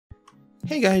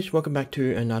Hey guys, welcome back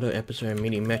to another episode of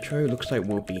Mini Metro. Looks like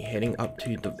we'll be heading up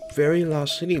to the very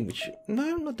last city,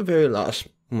 no, not the very last,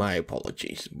 my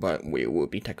apologies, but we will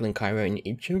be tackling Cairo in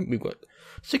Egypt. We've got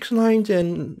 6 lines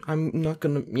and I'm not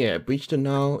gonna, breach the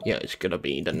Nile. Yeah, it's gonna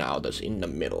be the Nile that's in the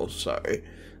middle, so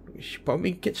we should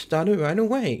probably get started right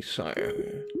away, so...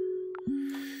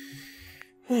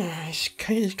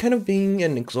 It's kind of being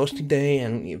an exhausting day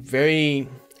and very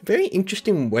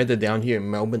interesting weather down here in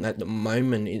Melbourne at the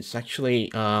moment. It's actually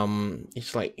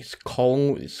it's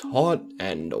cold, it's hot,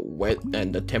 and wet,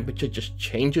 and the temperature just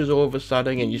changes all of a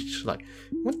sudden, and you're just like,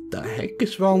 what the heck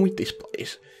is wrong with this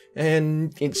place?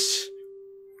 And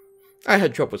I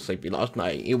had trouble sleeping last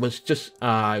night. It was just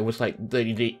it was like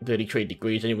 33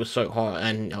 degrees, and it was so hot,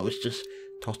 and I was just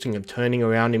tossing and turning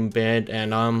around in bed,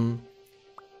 and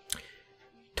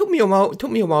took me a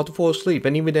while to fall asleep,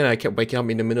 and even then I kept waking up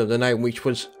in the middle of the night, which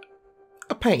was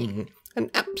a pain, an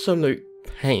absolute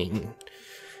pain.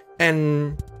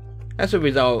 And as a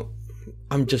result,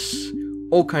 I'm just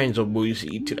all kinds of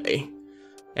woozy today,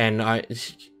 and I'm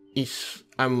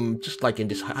just like in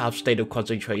this half state of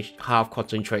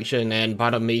concentration, and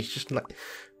part of me is just like,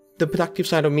 the productive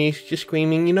side of me is just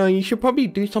screaming, you should probably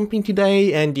do something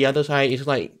today, and the other side is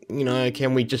like,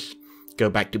 can we just go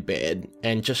back to bed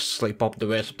and just sleep off the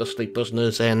rest of the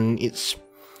sleeplessness? And it's,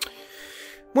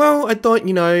 well, I thought,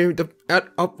 out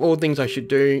of all things I should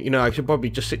do, I should probably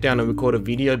just sit down and record a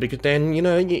video, because then,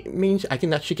 it means I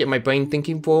can actually get my brain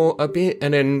thinking for a bit,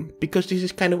 and then, because this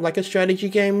is kind of like a strategy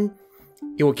game,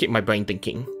 it will keep my brain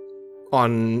thinking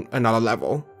on another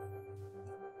level.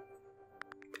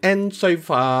 And so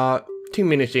far, 2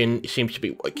 minutes in, it seems to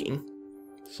be working.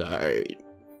 So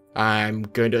I'm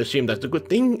going to assume that's a good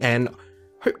thing, and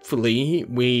hopefully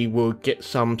we will get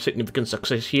some significant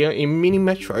success here in Mini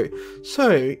Metro.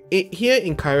 So here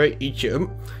in Cairo, Egypt,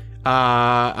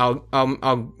 our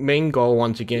main goal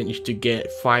once again is to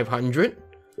get 500.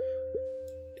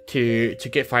 To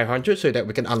get 500 so that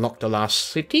we can unlock the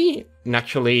last city.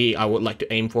 Naturally, I would like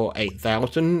to aim for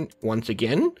 8,000 once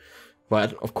again,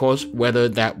 but of course whether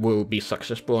that will be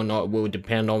successful or not will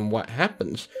depend on what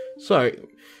happens. So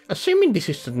assuming this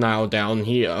is the Nile down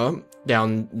here,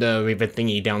 down the river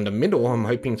thingy down the middle, I'm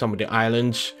hoping some of the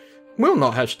islands will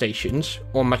not have stations,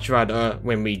 or much rather,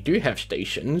 when we do have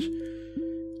stations,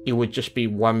 it would just be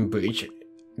one bridge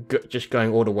just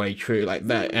going all the way through like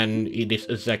that, and it is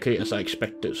exactly as I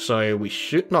expected, so we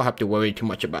should not have to worry too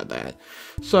much about that.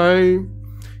 So,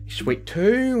 Suite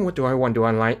 2, what do I want? Do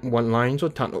I want lines or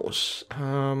tunnels?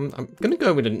 I'm gonna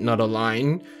go with another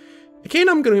line. Again,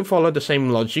 I'm gonna follow the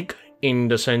same logic, in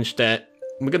the sense that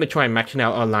we're gonna try and max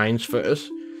out our lines first.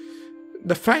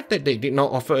 The fact that they did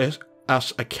not offer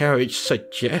us a carriage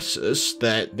suggests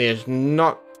that there's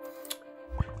not...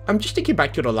 I'm just thinking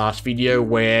back to the last video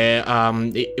where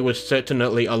it was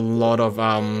certainly a lot of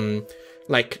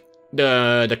like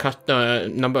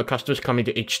the number of customers coming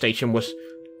to each station was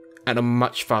at a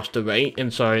much faster rate,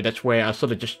 and so that's where I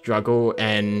sort of just struggled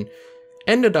and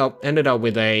ended up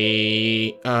with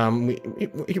a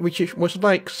which was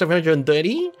like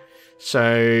 730.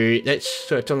 So that's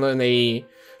certainly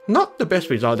not the best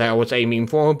result that I was aiming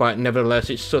for, but nevertheless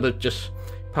it's sort of just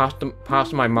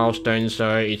past my milestone.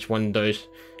 So it's one of those,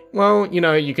 well,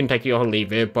 you can take it or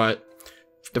leave it, but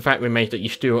the fact remains that you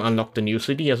still unlock the new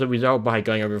city as a result by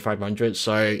going over 500,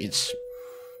 so it's,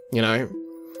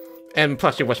 and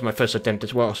plus it was my first attempt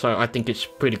as well, so I think it's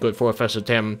pretty good for a first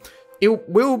attempt. It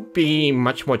will be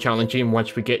much more challenging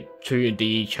once we get to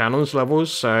the challenge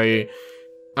levels, so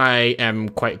I am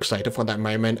quite excited for that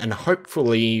moment, and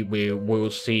hopefully we will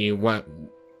see what...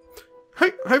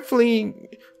 Hopefully,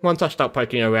 once I start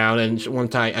poking around and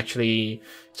once I actually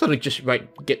sort of just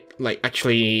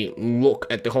actually look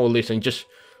at the whole list and just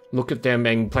look at them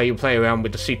and play around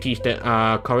with the cities that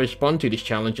correspond to these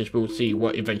challenges, we'll see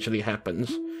what eventually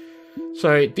happens.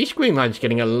 So this green line is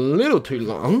getting a little too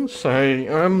long. So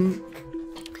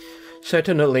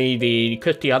certainly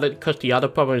because the other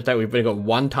problem is that we've only got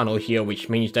one tunnel here, which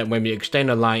means that when we extend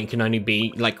the line, it can only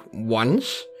be like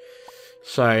once.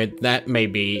 So that may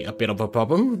be a bit of a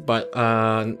problem, but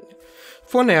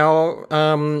for now,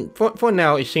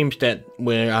 it seems that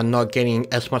we are not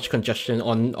getting as much congestion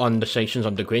on the stations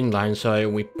on the green line, so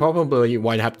we probably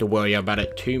won't have to worry about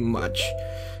it too much.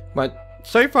 But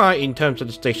so far, in terms of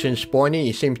the station spawning,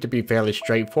 it seems to be fairly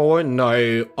straightforward.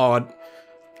 No odd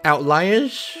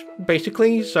outliers,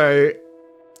 basically. So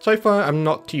far, I'm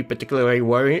not too particularly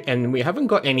worried, and we haven't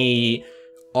got any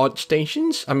odd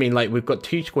stations. I mean, like, we've got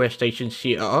 2 square stations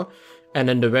here, and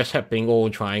then the rest have been all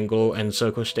triangle and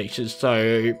circle stations.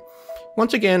 So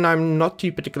once again, I'm not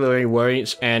too particularly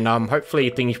worried, and hopefully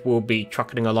things will be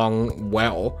trucking along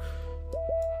well.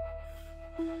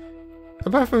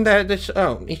 Apart from that,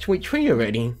 it's week 3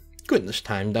 already. Goodness,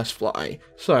 time does fly.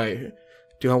 So,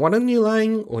 do I want a new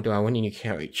line or do I want a new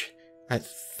carriage? I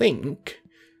think,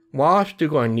 while I've still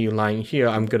got a new line here,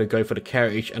 I'm gonna go for the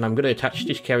carriage, and I'm gonna attach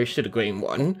this carriage to the green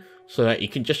one, so that you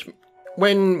can just,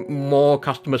 when more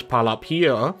customers pile up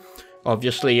here,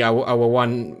 obviously I will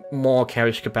want more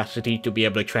carriage capacity to be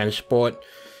able to transport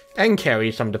and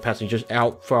carry some of the passengers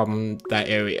out from that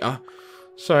area.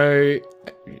 So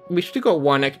we still got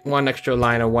one extra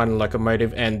line and one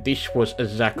locomotive, and this was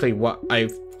exactly what I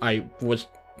was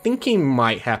thinking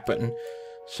might happen.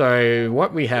 So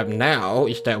what we have now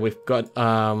is that we've got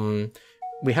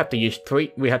we have to use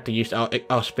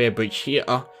our spare bridge here,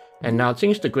 and now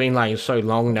since the green line is so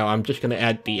long now, I'm just gonna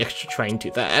add the extra train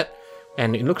to that.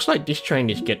 And it looks like this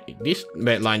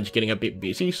red line is getting a bit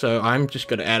busy, so I'm just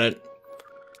gonna add it.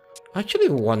 I actually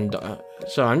wonder,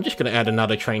 so I'm just gonna add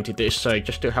another train to this, so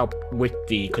just to help with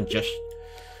the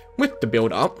with the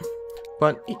build up.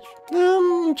 But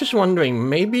I'm just wondering,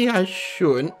 maybe I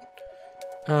should.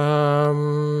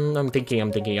 I'm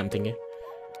thinking.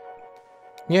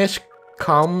 Yes,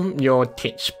 calm your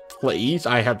tits, please.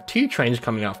 I have 2 trains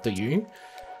coming after you.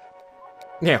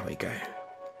 There we go.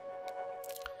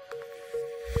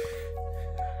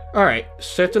 Alright,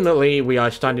 certainly we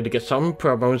are starting to get some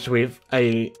problems with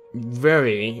a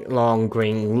very long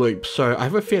green loop, so I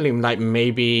have a feeling like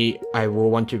maybe I will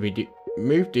want to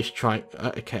move this train.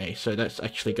 Okay, so that's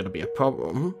actually going to be a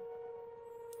problem.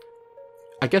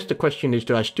 I guess the question is,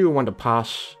 do I still want to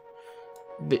pass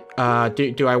the,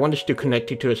 do I want to still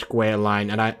connect it to a square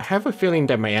line? And I have a feeling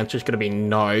that my answer is going to be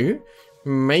no,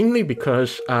 mainly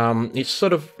because it's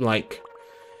sort of like,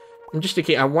 I'm just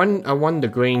thinking, I want the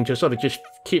green to sort of just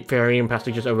keep ferrying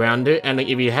passengers around it, and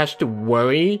if it has to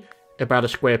worry about a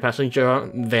square passenger,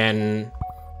 then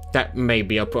that may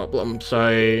be a problem.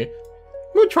 So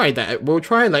we'll try that. We'll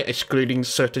try like excluding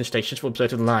certain stations from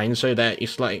certain lines, so that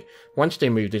it's like once they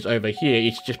move this over here,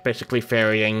 it's just basically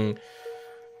ferrying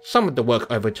some of the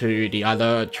work over to the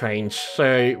other trains.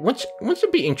 So what's a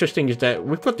bit interesting is that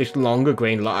we've got this longer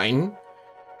green line,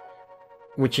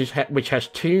 which has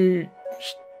two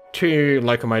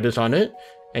locomotives on it,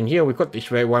 and here we've got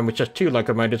this red one which has 2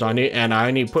 locomotives on it, and I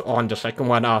only put on the second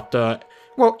one after,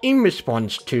 well, in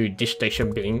response to this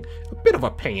station being a bit of a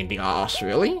pain in the ass,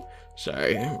 really.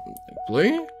 So,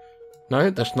 blue? No,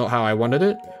 that's not how I wanted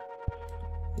it.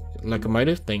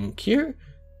 Locomotive, thank you.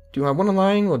 Do I want a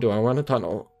line or do I want a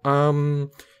tunnel?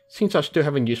 Since I still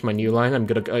haven't used my new line, I'm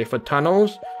gonna go for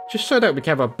tunnels, just so that we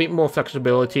can have a bit more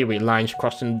flexibility with lines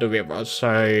crossing the river.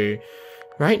 So,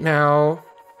 right now,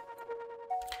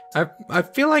 I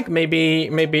feel like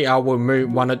maybe I will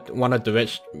move one of the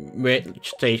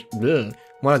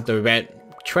red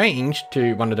trains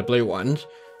to one of the blue ones,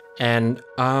 and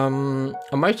I'm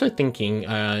also thinking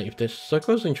if there's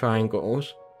circles and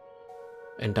triangles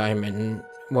and diamond.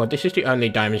 Well, this is the only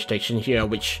diamond station here,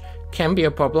 which can be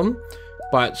a problem.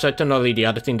 But certainly the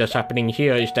other thing that's happening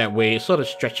here is that we're sort of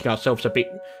stretching ourselves a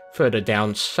bit further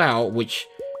down south, which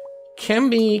can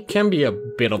be a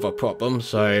bit of a problem.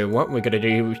 So what we're gonna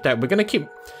do is that we're gonna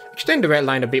extend the red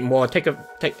line a bit more,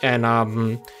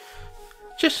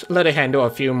 just let it handle a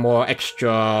few more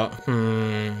extra.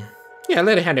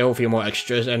 Let it handle a few more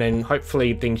extras, and then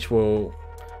hopefully things will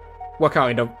work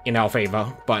out in our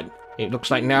favor. But it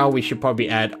looks like now we should probably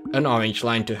add an orange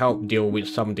line to help deal with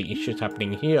some of the issues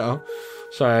happening here.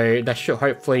 So that should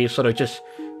hopefully sort of just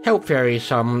help ferry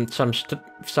some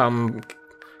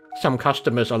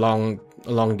customers along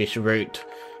this route.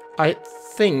 I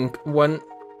think one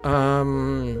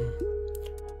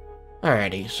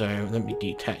alrighty, so let me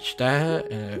detach that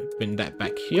and bring that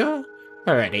back here.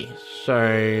 Alrighty,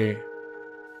 so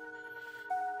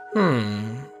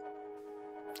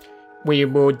we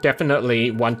will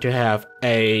definitely want to have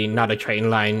another train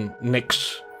line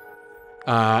next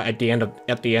at the end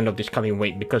of this coming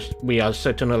week, because we are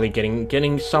certainly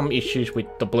getting some issues with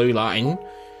the blue line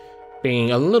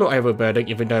being a little overburdened,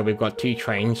 even though we've got 2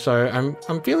 trains. So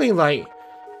I'm feeling like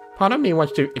part of me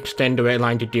wants to extend the red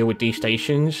line to deal with these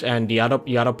stations, and the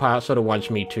other part sort of wants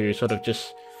me to sort of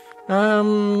just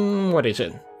what is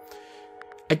it?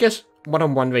 I guess what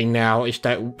I'm wondering now is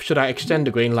that should I extend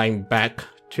the green line back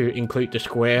to include the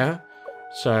square?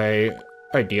 So,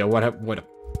 oh dear,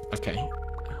 okay.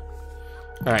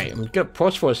 Alright, I'm gonna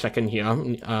pause for a second here.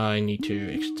 I need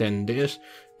to extend this.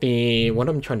 What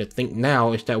I'm trying to think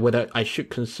now is that whether I should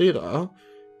consider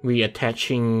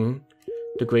reattaching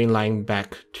the green line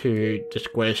back to the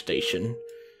square station.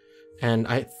 And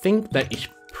I think that is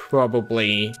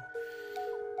probably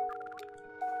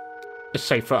a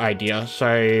safer idea.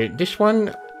 So this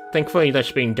one, thankfully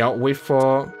that's being dealt with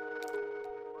for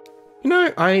You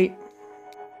know, I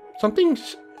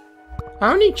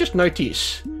only just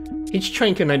noticed each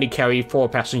train can only carry 4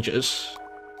 passengers.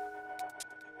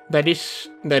 That is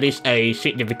a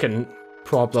significant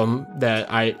problem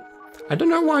that I don't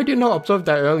know why I did not observe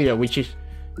that earlier, which is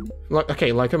like,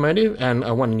 okay, locomotive, and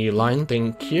I want a new line,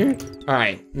 thank you.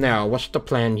 Alright, now what's the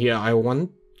plan here? I want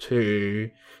to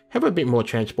have a bit more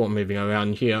transport moving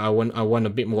around here. I want a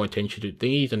bit more attention to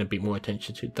these and a bit more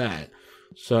attention to that.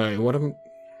 So what I'm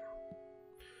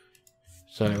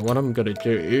gonna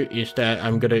do is that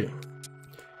I'm gonna...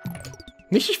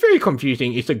 This is very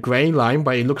confusing. It's a grey line,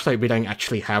 but it looks like we don't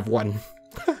actually have one.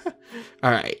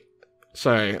 Alright,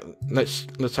 so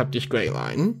let's have this grey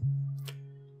line.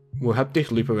 We'll have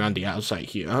this loop around the outside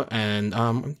here, and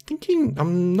I'm thinking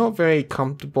I'm not very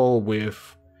comfortable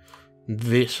with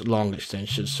this long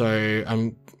extension, so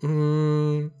I'm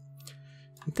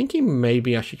thinking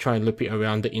maybe I should try and loop it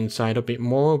around the inside a bit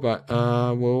more, but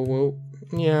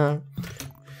yeah.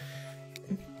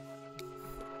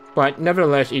 But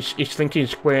nevertheless, it's linking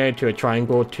square to a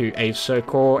triangle to a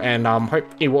circle, and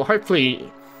it will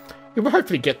hopefully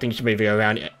get things moving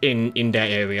around in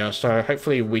that area. So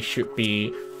hopefully we should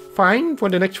be fine for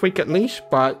the next week at least.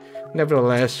 But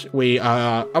nevertheless, we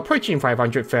are approaching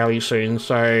 500 fairly soon,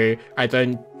 so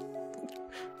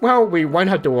we won't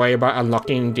have to worry about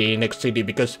unlocking the next city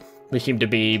because we seem to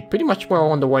be pretty much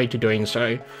well on the way to doing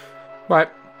so.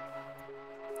 But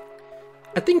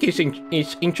I think it's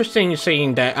interesting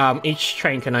seeing that each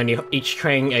train and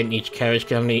each carriage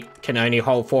can only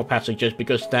hold 4 passengers,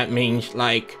 because that means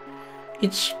like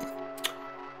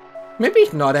maybe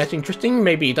it's not as interesting.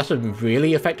 Maybe it doesn't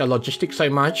really affect the logistics so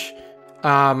much.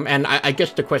 And I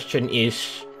guess the question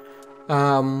is, what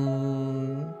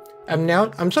I'm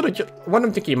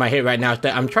thinking in my head right now is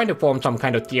that I'm trying to form some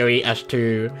kind of theory as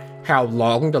to how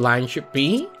long the line should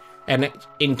be, and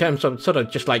in terms of sort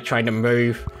of just like trying to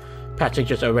move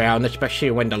passengers around, especially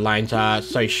when the lines are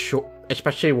so short,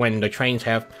 especially when the trains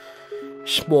have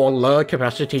smaller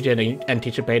capacity than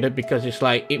anticipated, because it's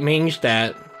like, it means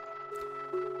that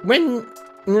when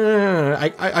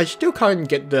I still can't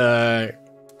get the...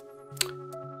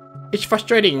 It's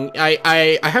frustrating.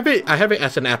 I have it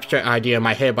as an abstract idea in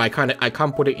my head, but I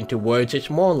can't put it into words. It's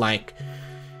more like,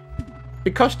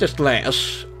 because there's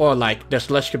less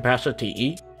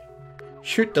capacity,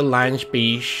 should the lines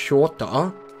be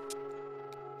shorter?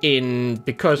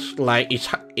 Because like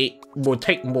it will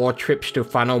take more trips to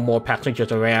funnel more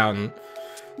passengers around.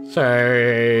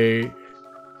 So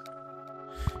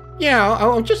yeah,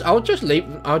 I'll just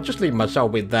leave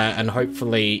myself with that, and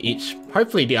hopefully the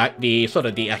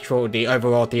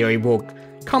overall theory will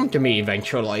come to me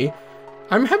eventually.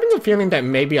 I'm having a feeling that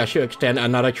maybe I should extend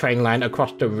another train line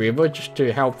across the river just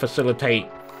to help facilitate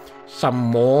some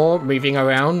more moving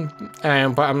around,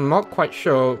 but I'm not quite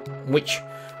sure which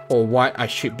or what I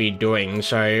should be doing.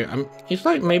 So it's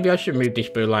like maybe I should move this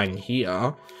blue line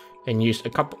here and use the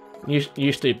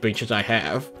bridges I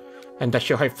have, and that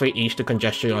should hopefully ease the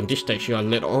congestion on this station a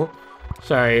little.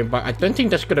 So, but I don't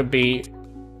think that's gonna be...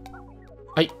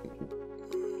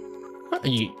 What are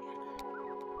you...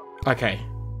 Okay.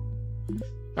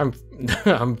 I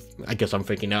guess I'm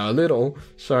freaking out a little.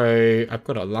 So, I've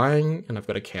got a line and I've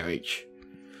got a carriage.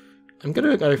 I'm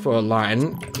gonna go for a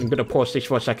line. I'm gonna pause this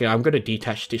for a second. I'm gonna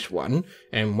detach this one.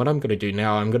 And what I'm gonna do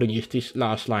now, I'm gonna use this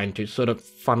last line to sort of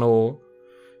funnel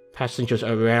passengers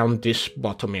around this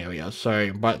bottom area.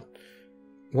 So, but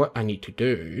what I also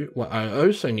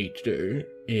need to do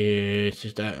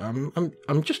is that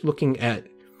I'm just looking at,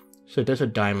 so there's a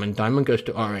diamond goes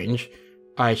to orange.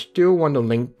 I still want to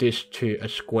link this to a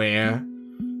square,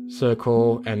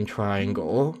 circle, and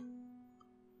triangle.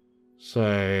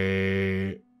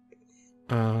 So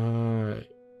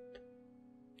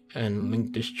and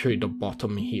link this to the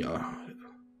bottom here.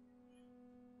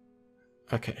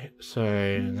 Okay, so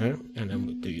no, and then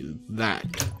we'll do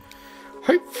that.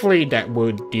 Hopefully that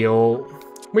will deal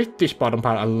with this bottom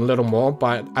part a little more,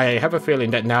 but I have a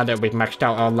feeling that now that we've maxed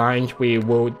out our lines, we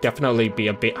will definitely be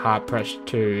a bit hard pressed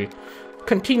to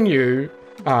continue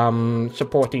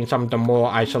supporting some of the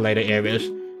more isolated areas.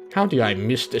 How did I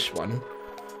miss this one?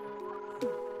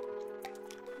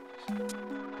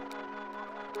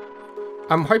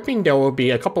 I'm hoping there will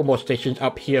be a couple more stations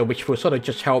up here which will sort of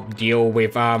just help deal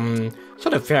with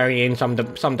sort of varying some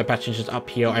of the passengers up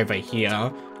here over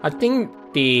here. I think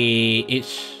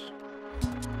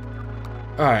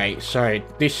alright, so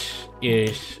this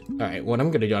is... Alright, what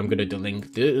I'm gonna do, I'm gonna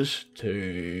delink this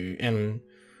to... And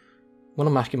what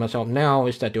I'm asking myself now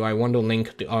is that do I want to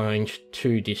link the orange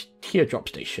to this teardrop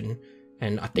station?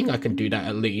 And I think I can do that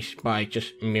at least by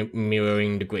just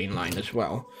mirroring the green line as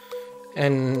well.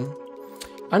 And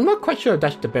I'm not quite sure if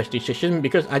that's the best decision,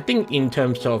 because I think in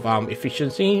terms of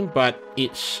efficiency, but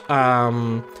it's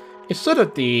sort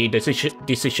of the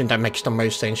decision that makes the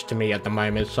most sense to me at the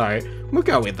moment, so we'll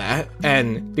go with that.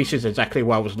 And this is exactly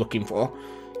what I was looking for.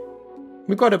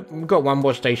 We've got one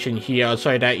more station here,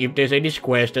 so that if there's any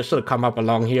squares that sort of come up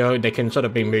along here, they can sort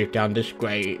of be moved down this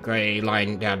grey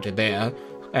line down to there.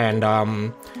 And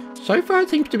so far it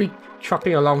seems to be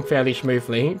trucking along fairly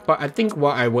smoothly, but I think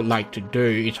what I would like to do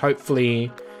is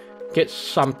hopefully get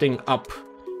something up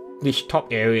this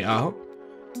top area.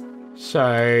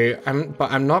 So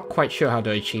but I'm not quite sure how to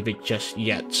achieve it just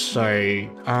yet. So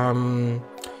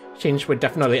since we're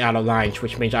definitely out of lines,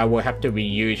 which means I will have to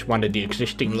reuse one of the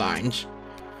existing lines.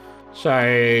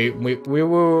 So we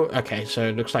will. Okay, so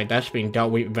it looks like that's being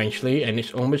dealt with eventually, and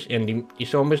it's almost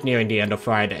nearing the end of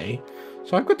Friday.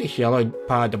 So I've got this yellow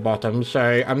part at the bottom,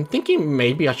 so I'm thinking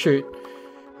maybe I should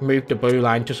move the blue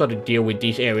line to sort of deal with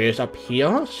these areas up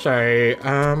here. So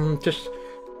I'm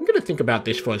gonna think about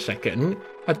this for a second.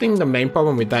 I think the main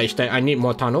problem with that is that I need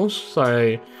more tunnels,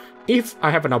 so if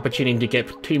I have an opportunity to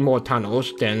get 2 more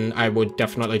tunnels, then I would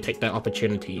definitely take that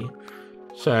opportunity.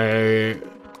 So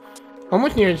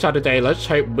almost near Saturday, let's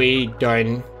hope we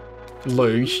don't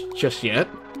lose just yet.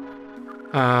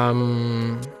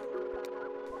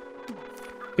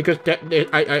 Because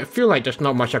I feel like there's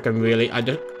not much I can really,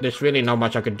 there's really not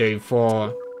much I can do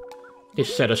for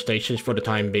this set of stations for the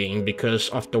time being, because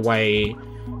of the way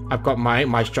I've got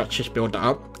my structures built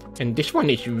up, and this one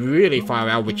is really far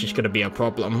out, which is going to be a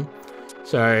problem.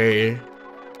 So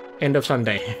end of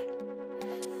Sunday.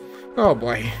 Oh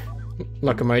boy.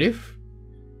 Locomotive.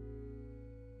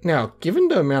 Now, given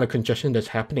the amount of congestion that's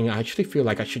happening, I actually feel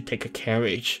like I should take a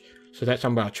carriage, so that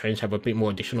some of our trains have a bit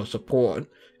more additional support.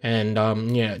 And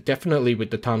yeah, definitely with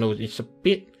the tunnels, it's a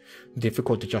bit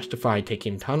difficult to justify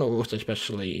taking tunnels,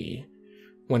 especially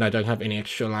when I don't have any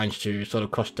extra lines to sort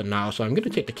of cross the Nile. So I'm going to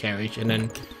take the carriage, and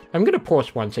then I'm going to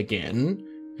pause once again,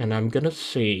 and I'm going to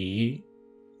see...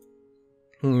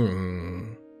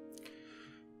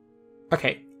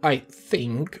 Okay, I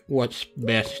think what's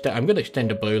best is that I'm going to extend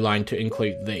the blue line to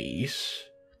include these.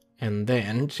 And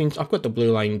then, since I've got the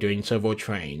blue line doing several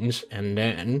trains, and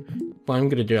then what I'm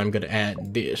going to do, I'm going to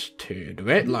add this to the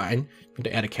red line. I'm going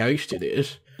to add a carriage to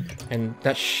this, and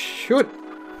that should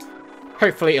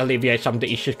hopefully alleviate some of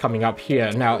the issues coming up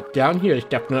here. Now, down here is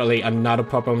definitely another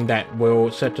problem that will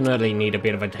certainly need a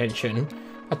bit of attention.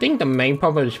 I think the main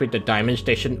problem is with the diamond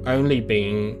station only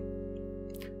being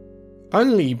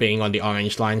on the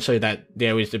orange line, so that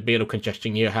there is a bit of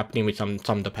congestion here happening with some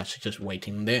of the passengers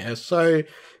waiting there. So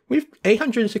with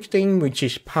 816, which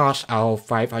is past our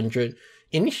 500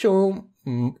 initial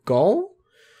goal,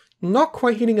 not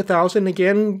quite hitting 1,000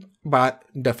 again, but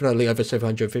definitely over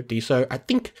 750. So I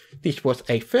think this was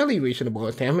a fairly reasonable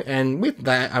attempt, and with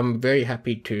that, I'm very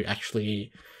happy to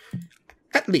actually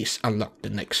at least unlock the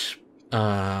next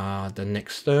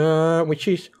which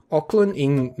is Auckland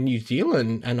in New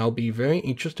Zealand, and I'll be very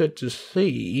interested to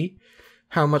see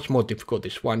how much more difficult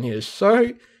this one is.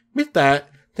 So with that,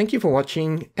 thank you for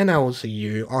watching, and I will see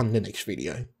you on the next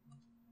video.